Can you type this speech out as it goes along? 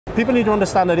People need to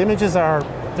understand that images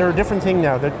they're a different thing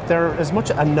now. They're as much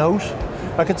a note,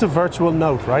 like it's a virtual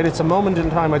note, right? It's a moment in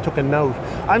time I took a note.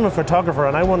 I'm a photographer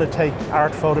and I want to take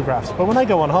art photographs, but when I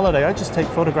go on holiday, I just take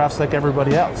photographs like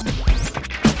everybody else.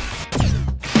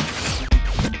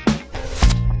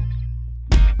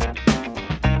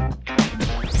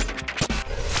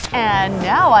 And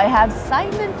now I have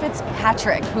Simon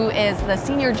Fitzpatrick, who is the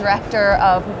Senior Director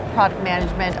of Product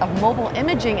Management of Mobile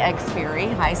Imaging at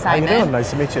Xperi. Hi, Simon. How you doing?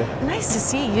 Nice to meet you. Nice to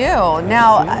see you.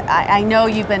 Now, I know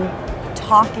you've been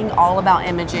talking all about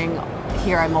imaging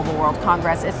here at Mobile World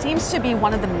Congress. It seems to be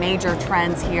one of the major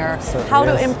trends here. How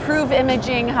to improve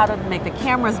imaging, how to make the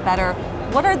cameras better.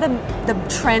 What are the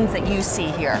trends that you see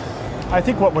here? I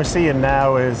think what we're seeing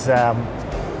now is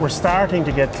we're starting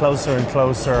to get closer and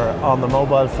closer on the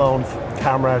mobile phone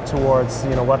camera towards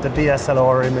what the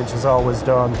DSLR image has always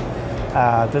done.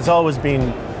 There's always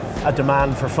been a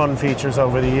demand for fun features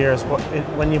over the years, but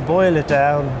when you boil it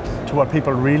down to what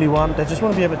people really want, they just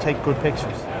want to be able to take good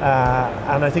pictures.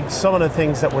 And I think some of the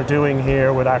things that we're doing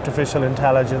here with artificial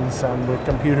intelligence and with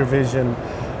computer vision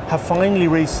have finally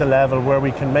reached a level where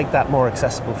we can make that more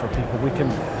accessible for people.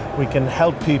 We can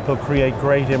help people create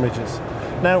great images.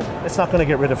 Now, it's not going to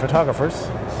get rid of photographers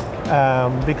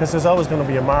because there's always going to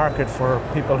be a market for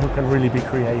people who can really be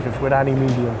creative with any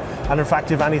medium. And in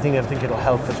fact, if anything, I think it'll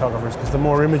help photographers because the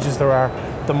more images there are,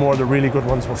 the more the really good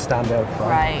ones will stand out.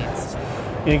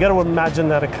 Right. You got to imagine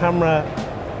that a camera,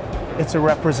 it's a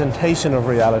representation of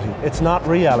reality. It's not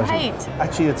reality. Right.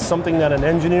 Actually, it's something that an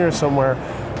engineer somewhere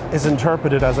is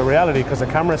interpreted as a reality because a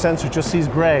camera sensor just sees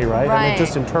grey, right? And it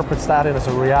just interprets that in as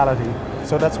a reality.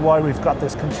 So that's why we've got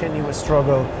this continuous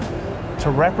struggle to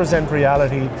represent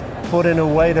reality, but in a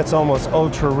way that's almost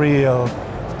ultra real,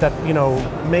 that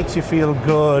makes you feel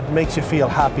good, makes you feel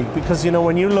happy. Because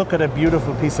when you look at a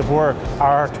beautiful piece of work,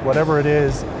 art, whatever it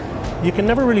is, you can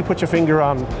never really put your finger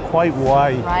on quite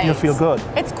why you feel good.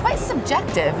 It's quite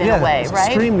subjective in a way, it's right?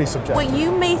 Extremely subjective. What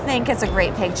you may think is a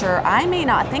great picture, I may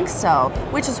not think so,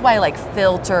 which is why like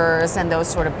filters and those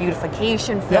sort of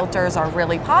beautification filters are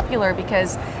really popular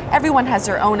because everyone has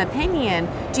their own opinion.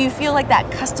 Do you feel like that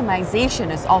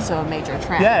customization is also a major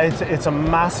trend? Yeah, it's a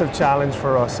massive challenge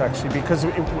for us actually because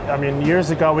years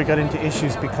ago we got into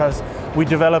issues because we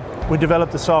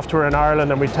developed the software in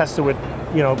Ireland and we tested with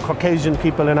Caucasian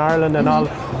people in Ireland and all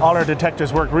our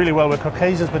detectors worked really well with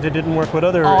Caucasians, but they didn't work with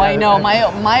other. Oh, I know.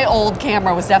 My old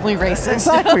camera was definitely racist.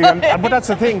 Exactly, but that's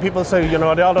the thing. People say they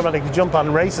automatically jump on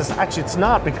racist. Actually, it's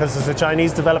not because there's a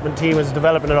Chinese development team is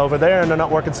developing it over there, and they're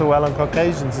not working so well on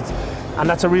Caucasians. And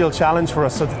that's a real challenge for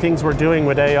us. So the things we're doing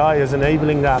with AI is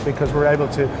enabling that because we're able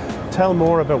to tell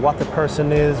more about what the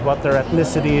person is, what their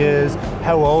ethnicity is,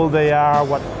 how old they are,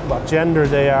 what gender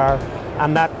they are.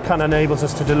 And that kind of enables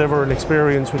us to deliver an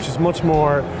experience which is much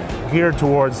more geared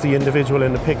towards the individual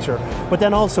in the picture, but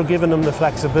then also giving them the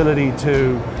flexibility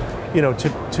to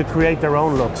create their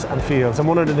own looks and feels. And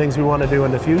one of the things we want to do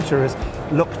in the future is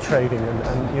look trading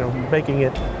and making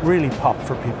it really pop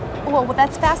for people. Well,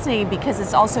 that's fascinating because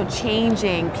it's also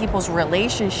changing people's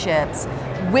relationships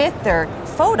with their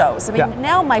photos.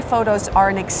 Now my photos are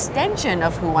an extension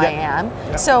of who I am.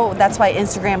 So that's why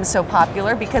Instagram is so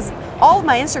popular because all of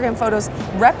my Instagram photos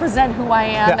represent who I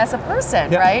am as a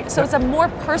person, right? So it's a more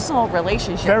personal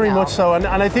relationship. Very much so, and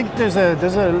I think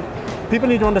people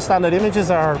need to understand that images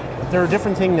they're a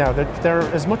different thing now. They're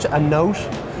as much a note,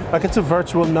 like it's a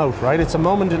virtual note, right? It's a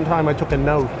moment in time I took a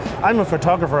note. I'm a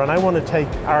photographer and I want to take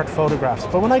art photographs,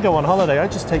 but when I go on holiday, I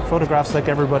just take photographs like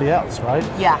everybody else, right?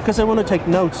 Yeah. Because I want to take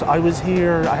notes. I was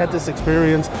here, I had this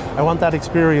experience, I want that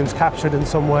experience captured in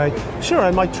some way. Sure,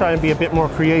 I might try and be a bit more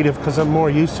creative because I'm more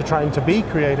used to trying to be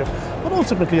creative, but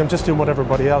ultimately I'm just doing what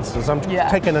everybody else does. I'm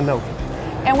taking a note.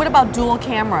 And what about dual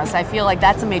cameras? I feel like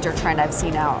that's a major trend I've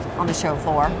seen out on the show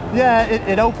floor. Yeah,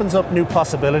 it opens up new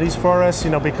possibilities for us,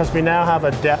 because we now have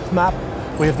a depth map.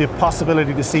 We have the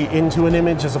possibility to see into an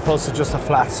image as opposed to just a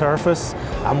flat surface.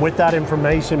 And with that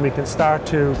information, we can start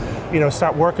to,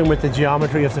 start working with the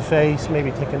geometry of the face,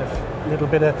 maybe taking a little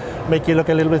bit of, make you look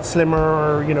a little bit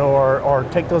slimmer, or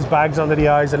take those bags under the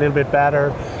eyes a little bit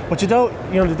better. But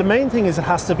the main thing is it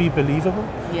has to be believable.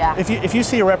 Yeah. If you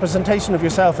see a representation of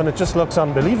yourself and it just looks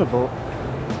unbelievable,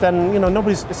 then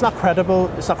it's not credible.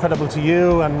 It's not credible to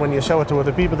you. And when you show it to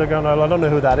other people, they're going, "Well, I don't know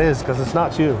who that is," because it's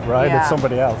not you, right? Yeah. It's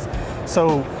somebody else.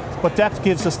 So, but depth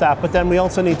gives us that. But then we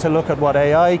also need to look at what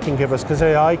AI can give us, because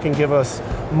AI can give us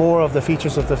more of the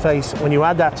features of the face. When you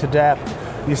add that to depth,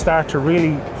 you start to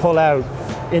really pull out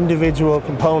individual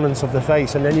components of the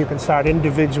face, and then you can start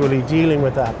individually dealing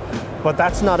with that. But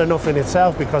that's not enough in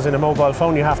itself, because in a mobile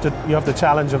phone you have the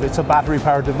challenge of it's a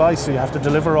battery-powered device, so you have to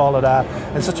deliver all of that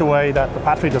in such a way that the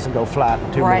battery doesn't go flat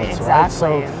in 2 minutes. Exactly.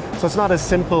 Right? So it's not a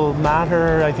simple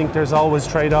matter. I think there's always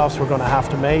trade-offs we're going to have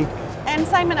to make. And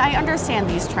Simon, I understand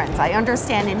these trends. I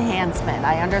understand enhancement.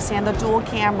 I understand the dual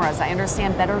cameras. I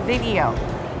understand better video.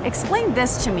 Explain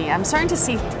this to me. I'm starting to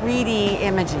see 3D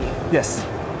imaging. Yes.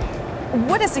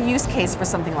 What is the use case for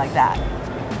something like that?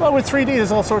 Well, with 3D,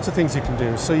 there's all sorts of things you can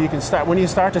do. So you can start, when you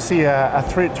start to see a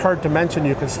third dimension,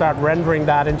 you can start rendering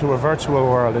that into a virtual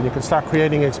world, and you can start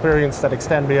creating experience that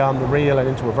extend beyond the real and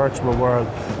into a virtual world.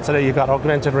 So that you've got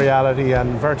augmented reality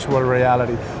and virtual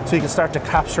reality. So you can start to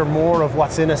capture more of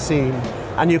what's in a scene,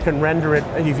 and you can render it,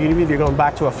 and if you're going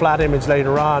back to a flat image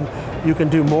later on, you can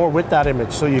do more with that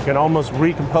image. So you can almost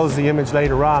recompose the image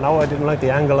later on. Oh, I didn't like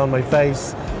the angle on my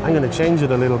face. I'm going to change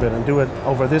it a little bit and do it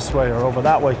over this way or over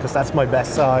that way because that's my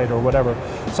best side or whatever.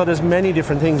 So there's many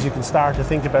different things you can start to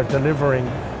think about delivering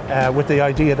with the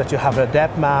idea that you have a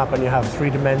depth map and you have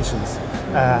 3 dimensions.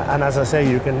 And as I say,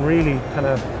 you can really kind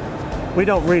of, we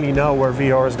don't really know where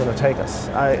VR is going to take us.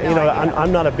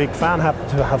 I'm not a big fan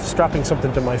of strapping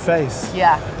something to my face.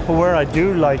 Yeah. But where I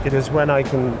do like it is when I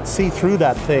can see through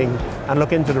that thing and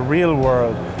look into the real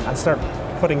world and start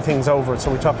putting things over it.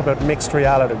 So we talk about mixed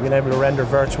reality, being able to render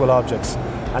virtual objects.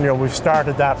 And we've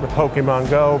started that with Pokemon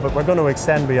Go, but we're going to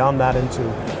extend beyond that into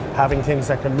having things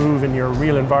that can move in your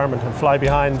real environment and fly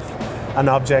behind an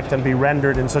object and be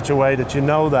rendered in such a way that you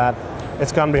know that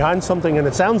it's gone behind something and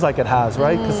it sounds like it has,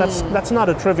 right? Because that's not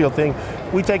a trivial thing.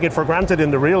 We take it for granted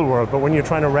in the real world, but when you're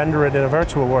trying to render it in a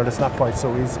virtual world, it's not quite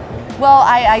so easy. Well,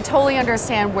 I totally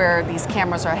understand where these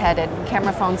cameras are headed.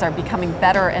 Camera phones are becoming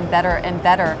better and better and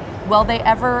better. Will they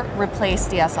ever replace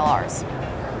DSLRs?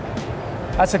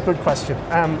 That's a good question.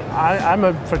 I'm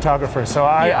a photographer, so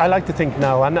I like to think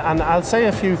no, and I'll say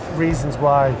a few reasons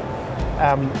why.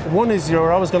 One is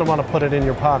you're always going to want to put it in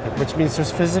your pocket, which means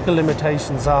there's physical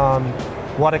limitations on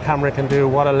what a camera can do,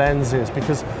 what a lens is,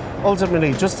 because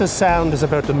ultimately just as sound is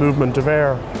about the movement of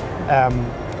air,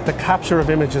 the capture of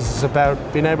images is about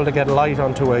being able to get light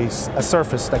onto a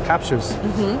surface that captures.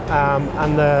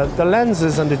 And the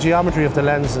lenses and the geometry of the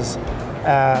lenses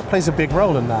plays a big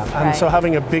role in that. And so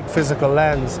having a big physical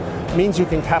lens means you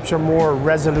can capture more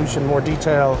resolution, more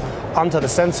detail onto the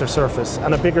sensor surface.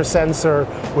 And a bigger sensor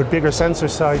with bigger sensor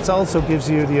sites also gives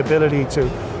you the ability to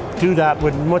do that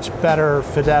with much better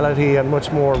fidelity and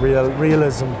much more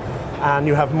realism. And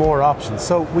you have more options.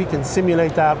 So we can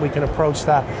simulate that, we can approach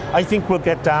that. I think we'll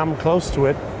get damn close to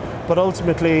it, but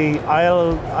ultimately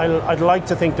I'd like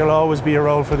to think there'll always be a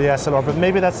role for the SLR, but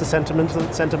maybe that's the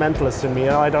sentimentalist in me,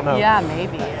 I don't know. Yeah,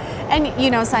 maybe.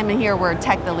 And Simon, here we're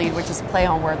Tech the Lead, which is play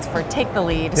on words for take the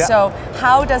lead. Yeah. So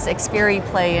how does Xperi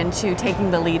play into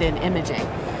taking the lead in imaging?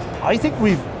 I think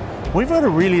we've got a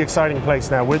really exciting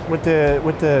place now with the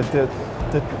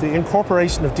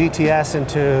incorporation of DTS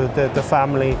into the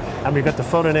family, and we've got the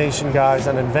FotoNation guys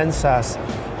and InventSAS.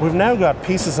 We've now got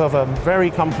pieces of a very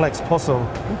complex puzzle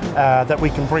that we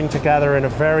can bring together in a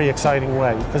very exciting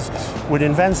way. Because with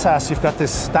InventSAS, you've got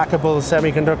this stackable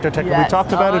semiconductor technology. Yes. We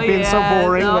talked about it being so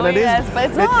boring, but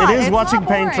it is watching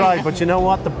paint dry. But you know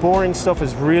what? The boring stuff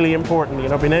is really important.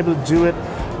 Being able to do it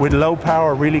with low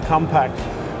power, really compact,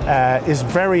 is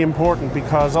very important,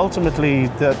 because ultimately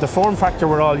the form factor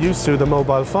we're all used to, the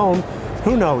mobile phone,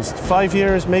 who knows, 5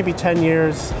 years, maybe 10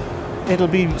 years, it'll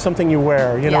be something you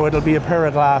wear, it'll be a pair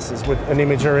of glasses with an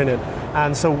imager in it.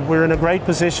 And so we're in a great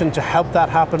position to help that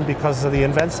happen because of the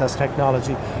InventSAS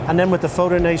technology. And then with the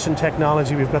FotoNation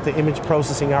technology, we've got the image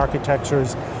processing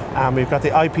architectures, we've got the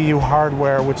IPU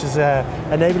hardware, which is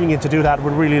enabling you to do that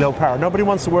with really low power. Nobody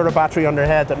wants to wear a battery on their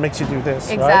head that makes you do this.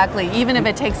 Exactly, right? Even if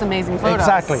it takes amazing photos.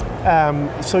 Exactly.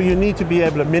 So you need to be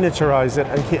able to miniaturize it,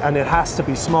 and it has to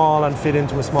be small and fit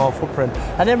into a small footprint.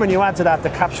 And then when you add to that the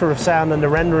capture of sound and the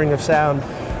rendering of sound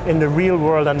in the real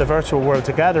world and the virtual world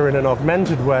together in an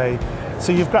augmented way,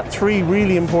 so you've got 3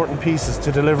 really important pieces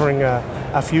to delivering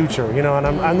a future, and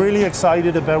I'm really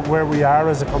excited about where we are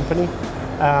as a company.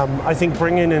 I think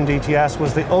bringing in DTS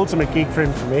was the ultimate geek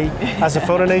dream for me. As a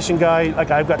FotoNation guy,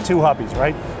 I've got 2 hobbies,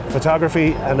 right?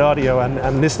 Photography and audio,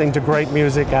 and listening to great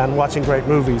music and watching great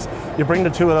movies. You bring the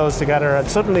 2 of those together, and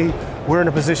suddenly we're in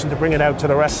a position to bring it out to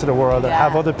the rest of the world and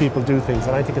have other people do things,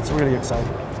 and I think it's really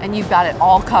exciting. And you've got it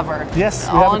all covered. Yes,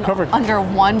 we have it covered. Under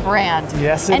one brand.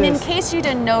 Yes, it is. And in case you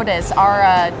didn't notice,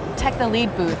 our Tech the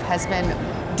Lead booth has been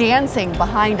dancing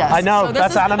behind us. I know,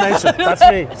 that's animation. That's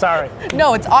me, sorry.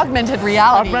 No, it's augmented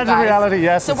reality. Augmented reality,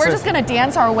 yes. So we're just going to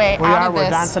dance our way out of this. We're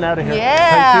dancing out of here.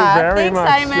 Yeah. Thank you very much.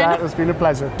 Thanks, Simon. Yeah, it's been a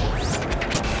pleasure.